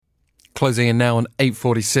closing in now on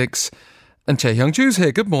 8:46. And Hyoung's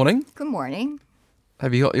here. Good morning. Good morning.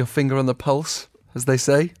 Have you got your finger on the pulse, as they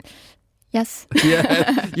say? Yes.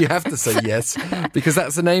 Yeah, you have to say yes, because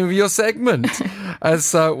that's the name of your segment.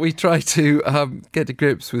 As we try to get to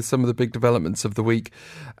grips with some of the big developments of the week.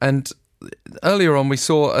 And earlier on, we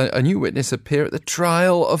saw a new witness appear at the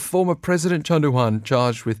trial of former President Choi Doo-hwan,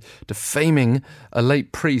 charged with defaming a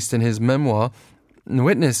late priest in his memoir. And the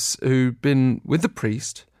witness who'd been with the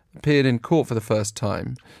priest appeared in court for the first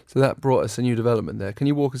time. So that brought us a new development there. Can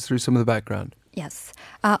you walk us through some of the background? Yes.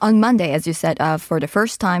 On Monday, as you said, for the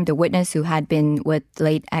first time, the witness who had been with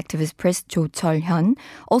late activist priest Cho Hyoung,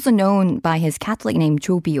 also known by his Catholic name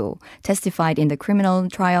Jo Bio, testified in the criminal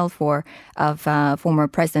trial of former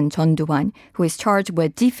President Choi Doo-hwan, who is charged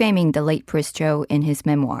with defaming the late priest Cho in his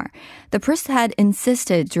memoir. The priest had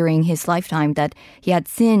insisted during his lifetime that he had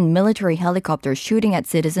seen military helicopters shooting at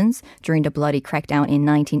citizens during the bloody crackdown in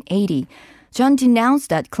 1980. John denounced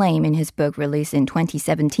that claim in his book released in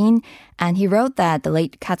 2017, and he wrote that the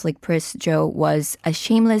late Catholic priest Joe was a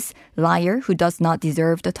shameless liar who does not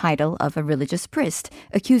deserve the title of a religious priest,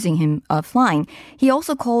 accusing him of lying. He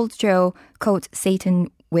also called Joe, quote,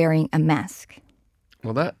 Satan wearing a mask.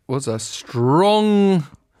 Well, that was a strong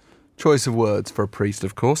choice of words for a priest,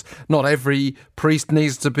 of course. Not every priest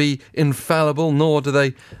needs to be infallible, nor do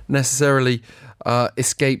they necessarily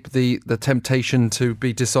escape the temptation to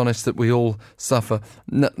be dishonest that we all suffer.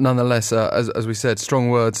 Nonetheless, as we said, strong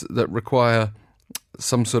words that require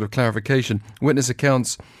some sort of clarification. Witness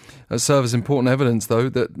accounts serve as important evidence, though,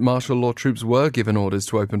 that martial law troops were given orders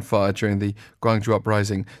to open fire during the Gwangju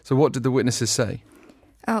uprising. So what did the witnesses say?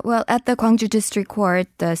 Well, at the Gwangju District Court,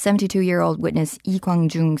 the 72-year-old witness Lee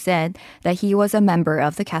Kwang-jung said that he was a member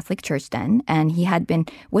of the Catholic Church then, and he had been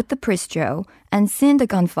with the priest Joe and seen the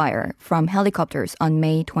gunfire from helicopters on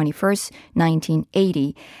May 21st,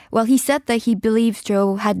 1980. Well, he said that he believes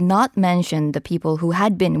Joe had not mentioned the people who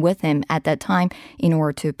had been with him at that time in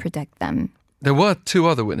order to protect them. There were two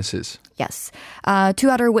other witnesses. Yes. Two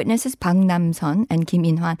other witnesses, Bang Nam-sun and Kim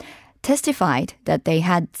In-hwan, testified that they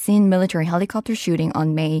had seen military helicopter shooting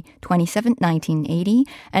on May 27, 1980,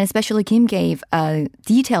 and especially Kim gave a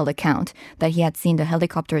detailed account that he had seen the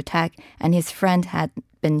helicopter attack and his friend had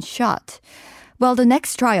been shot. Well, the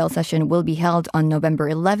next trial session will be held on November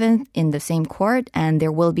 11th in the same court, and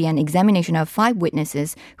there will be an examination of 5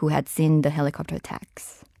 witnesses who had seen the helicopter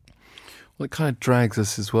attacks. Well, it kind of drags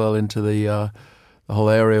us as well into the whole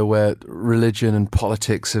area where religion and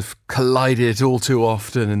politics have collided all too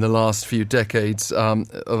often in the last few decades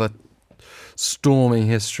of a stormy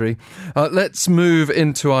history. Let's move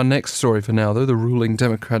into our next story for now, though. The ruling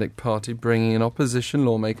Democratic Party bringing an opposition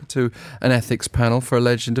lawmaker to an ethics panel for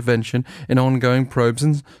alleged intervention in ongoing probes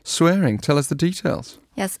and swearing. Tell us the details.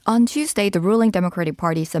 Yes, on Tuesday, the ruling Democratic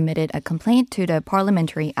Party submitted a complaint to the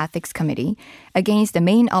Parliamentary Ethics Committee against the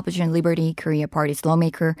main opposition Liberty Korea Party's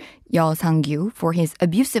lawmaker Yeo Sang-gyu for his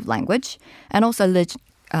abusive language and also alleged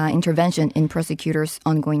intervention in prosecutors'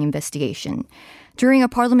 ongoing investigation. During a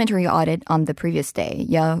parliamentary audit on the previous day,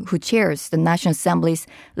 Yeo, who chairs the National Assembly's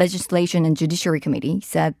Legislation and Judiciary Committee,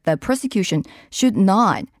 said the prosecution should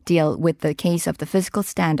not deal with the case of the physical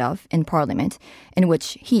standoff in Parliament in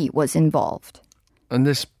which he was involved. And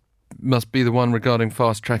this must be the one regarding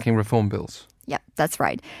fast-tracking reform bills. Yeah, that's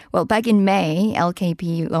right. Well, back in May,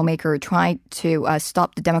 LKP lawmaker tried to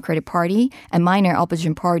stop the Democratic Party and minor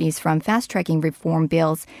opposition parties from fast-tracking reform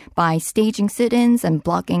bills by staging sit-ins and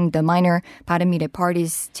blocking the minor Bareunmirae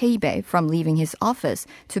party's Tae-bae from leaving his office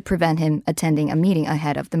to prevent him attending a meeting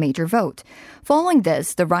ahead of the major vote. Following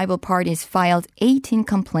this, the rival parties filed 18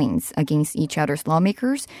 complaints against each other's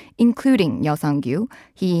lawmakers, including Yeo Sang-gyu.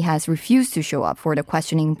 He has refused to show up for the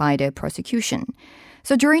questioning by the prosecution.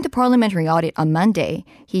 So during the parliamentary audit on Monday,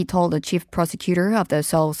 he told the chief prosecutor of the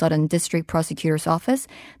Seoul Southern District Prosecutor's Office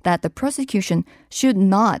that the prosecution should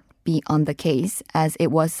not be on the case as it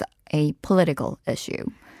was a political issue.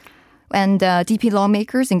 And DP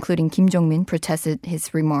lawmakers, including Kim Jong-min, protested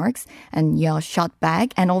his remarks, and Yeo shot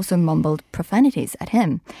back and also mumbled profanities at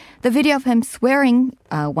him. The video of him swearing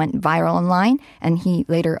went viral online, and he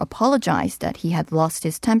later apologized that he had lost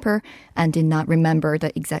his temper and did not remember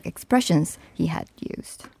the exact expressions he had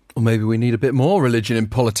used. Or maybe we need a bit more religion in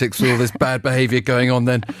politics with all this bad behaviour going on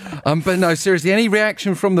then. But no, seriously, any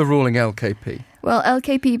reaction from the ruling LKP? Well,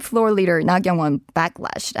 LKP floor leader Na Kyung-won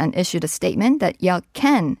backlashed and issued a statement that Yeo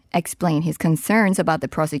can explain his concerns about the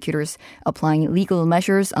prosecutors applying legal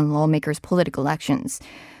measures on lawmakers' political actions.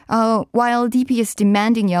 While DP is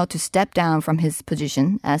demanding Yeo to step down from his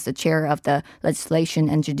position as the chair of the Legislation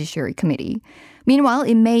and Judiciary Committee, Meanwhile,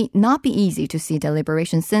 it may not be easy to see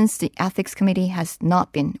deliberation since the ethics committee has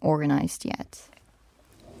not been organized yet.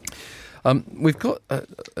 We've got an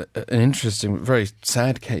interesting, very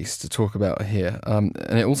sad case to talk about here, and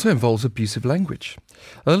it also involves abusive language.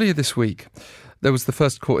 Earlier this week, there was the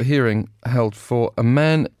first court hearing held for a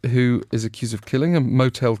man who is accused of killing a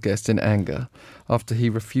motel guest in anger after he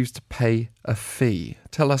refused to pay a fee.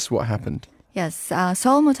 Tell us what happened. Yes,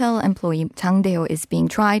 Seoul motel employee Jang Dae-ho is being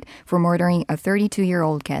tried for murdering a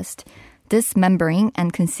 32-year-old guest, dismembering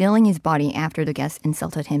and concealing his body after the guest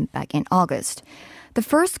insulted him back in August. The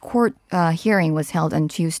first court hearing was held on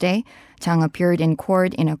Tuesday. Jang appeared in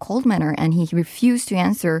court in a cold manner and he refused to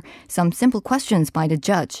answer some simple questions by the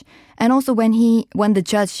judge. And also when the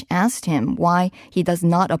judge asked him why he does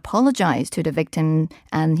not apologize to the victim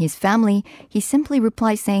and his family, he simply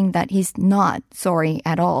replied saying that he's not sorry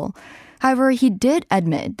at all. However, he did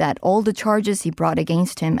admit that all the charges he brought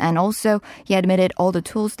against him and also he admitted all the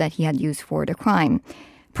tools that he had used for the crime.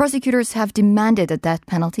 Prosecutors have demanded the death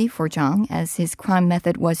penalty for Jang as his crime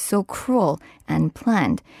method was so cruel and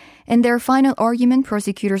planned. In their final argument,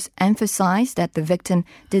 prosecutors emphasized that the victim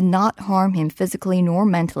did not harm him physically nor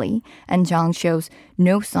mentally, and Jang shows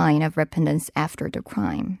no sign of repentance after the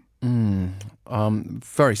crime.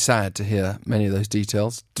 Very sad to hear many of those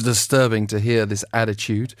details. Disturbing to hear this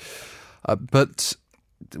attitude. But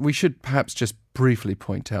we should perhaps just briefly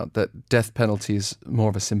point out that death penalty is more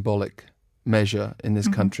of a symbolic measure in this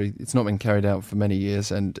country. It's not been carried out for many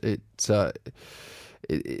years, and it's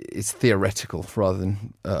theoretical rather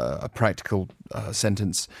than a practical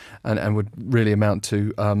sentence, and would really amount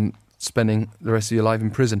to spending the rest of your life in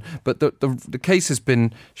prison. But the case has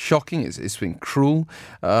been shocking. It's been cruel.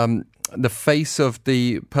 The face of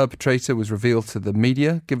the perpetrator was revealed to the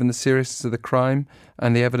media, given the seriousness of the crime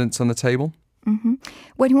and the evidence on the table.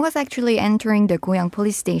 When he was actually entering the Hyoung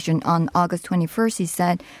police station on August 21st, he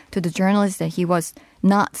said to the journalist that he was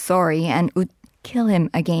not sorry and would kill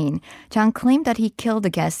him again. Jang claimed that he killed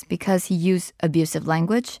the guest because he used abusive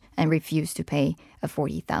language and refused to pay a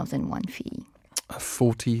 40,000 won fee. A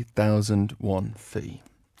 40,000 won fee.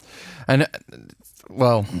 And,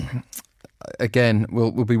 well, again,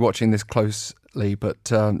 we'll be watching this closely,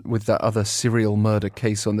 but with that other serial murder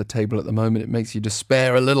case on the table at the moment, it makes you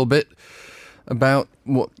despair a little bit about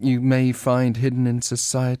what you may find hidden in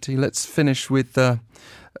society. Let's finish with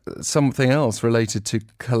something else related to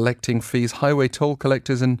collecting fees. Highway toll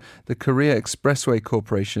collectors and the Korea Expressway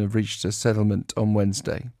Corporation have reached a settlement on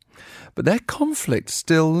Wednesday. But their conflict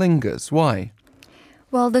still lingers. Why?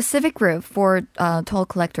 Well, the civic group for toll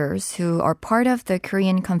collectors, who are part of the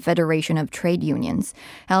Korean Confederation of Trade Unions,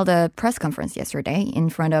 held a press conference yesterday in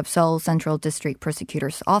front of Seoul Central District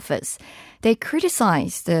Prosecutor's Office. They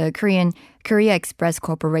criticized the Korea Express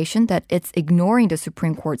Corporation that it's ignoring the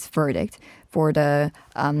Supreme Court's verdict for the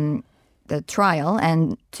trial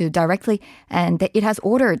and it has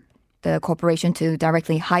ordered the corporation to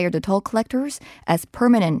directly hire the toll collectors as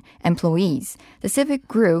permanent employees. The civic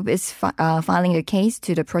group is filing a case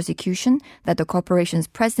to the prosecution that the corporation's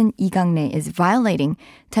president Lee Gang-nae is violating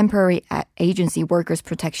Temporary Agency Workers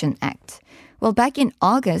Protection Act. Well, back in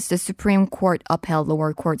August, the Supreme Court upheld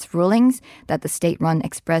lower court's rulings that the state-run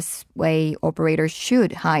expressway operators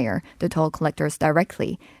should hire the toll collectors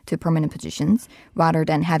directly to permanent positions rather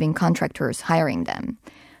than having contractors hiring them.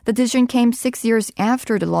 The decision came 6 years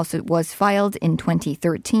after the lawsuit was filed in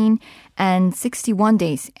 2013 and 61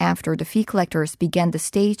 days after the fee collectors began the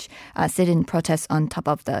stage sit-in protests on top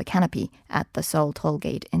of the canopy at the Seoul toll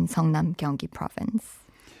gate in Seongnam, Gyeonggi province.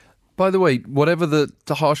 By the way, whatever the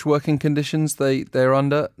harsh working conditions they're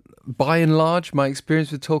under, by and large, my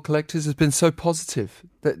experience with toll collectors has been so positive.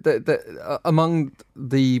 That among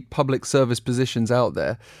the public service positions out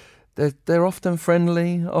there, they're often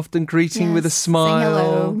friendly, often greeting with a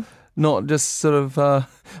smile, not just sort of...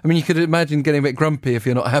 you could imagine getting a bit grumpy if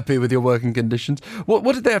you're not happy with your working conditions.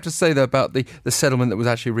 What did they have to say, though, about the settlement that was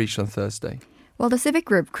actually reached on Thursday? Well, the civic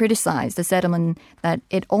group criticized the settlement that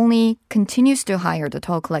it only continues to hire the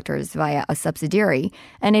toll collectors via a subsidiary,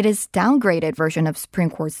 and it is a downgraded version of Supreme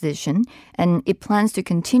Court's decision, and it plans to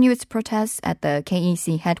continue its protests at the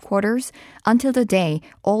KEC headquarters until the day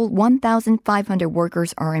all 1,500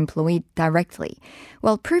 workers are employed directly.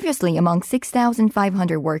 Well, previously, among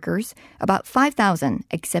 6,500 workers, about 5,000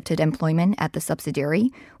 accepted employment at the subsidiary,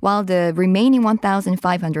 while the remaining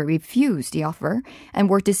 1,500 refused the offer and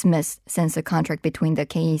were dismissed since the contract between the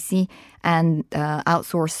KEC and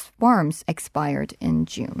outsourced firms expired in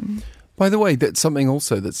June. By the way, that's something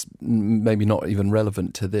also that's maybe not even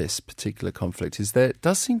relevant to this particular conflict is there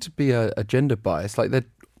does seem to be a gender bias. Like they're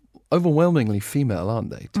overwhelmingly female, aren't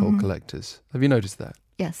they, toll collectors? Have you noticed that?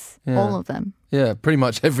 Yes, Yeah. all of them. Yeah, pretty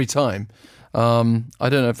much every time. I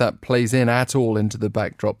don't know if that plays in at all into the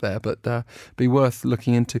backdrop there, but be worth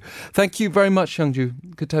looking into. Thank you very much,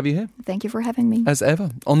 Hyoung. Good to have you here. Thank you for having me. As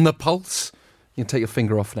ever, on the pulse. You can take your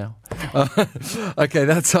finger off now. Okay,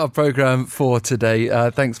 that's our program for today.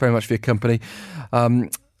 Thanks very much for your company.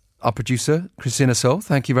 Our producer, Christina Seoul,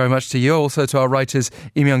 thank you very much to you. Also to our writers,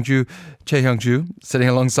 Im Young-ju, Choi Hyung-ju, sitting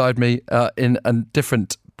alongside me in a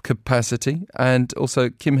different capacity, and also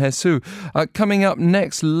Kim Hye-soo. Coming up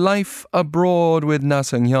next, Life Abroad with Na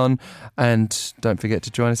Seung-hyun. And don't forget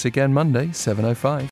to join us again Monday, 7:05.